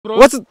Bro.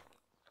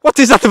 What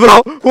is that,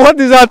 bro? What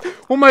is that?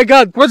 Oh my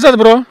god. What's that,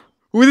 bro?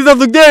 We did that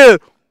together.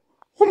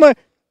 Oh my.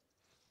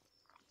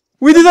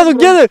 We did that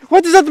together.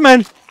 What is that,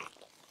 man?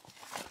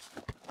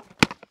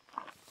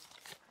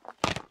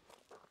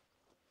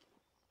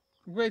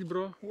 Wait,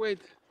 bro, wait.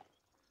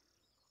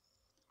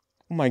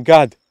 Oh my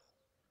god.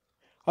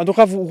 I don't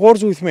have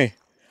words with me.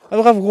 I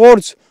don't have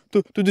words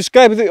to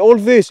describe all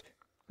this.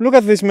 Look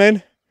at this,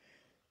 man.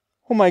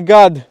 Oh my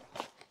god.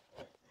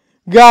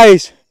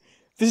 Guys,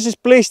 this is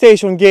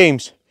PlayStation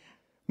games.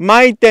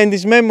 My tent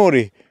is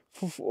memory.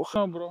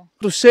 No, bro.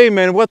 To say,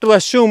 man, what to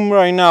assume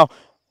right now.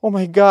 Oh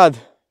my god.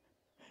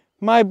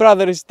 My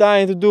brother is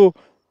dying to do.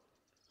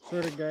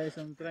 Sorry, guys,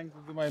 I'm trying to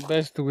do my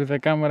best with the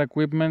camera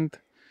equipment.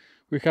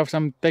 We have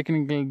some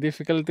technical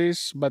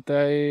difficulties, but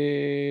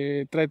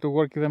I try to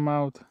work them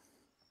out.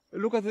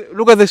 Look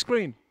at the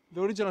screen.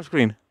 The original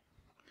screen.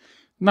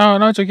 No,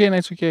 it's okay,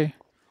 it's okay.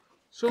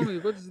 Show me,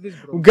 what is this,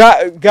 bro?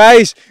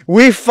 Guys,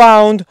 we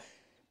found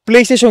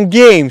PlayStation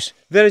games.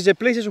 There is a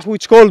PlayStation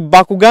which is called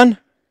Bakugan.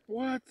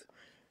 What?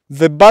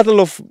 The Battle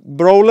of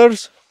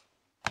Brawlers.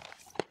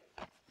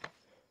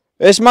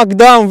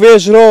 SmackDown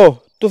vs Raw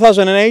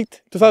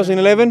 2008,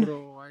 2011.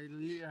 Bro, I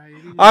really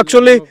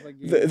Actually, love the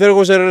game. there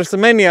was a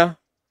WrestleMania,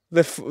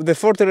 the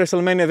 40th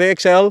WrestleMania, the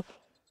XL,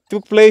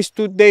 took place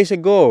 2 days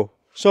ago.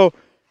 So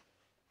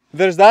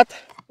there's that,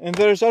 and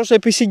there's also a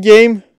PC game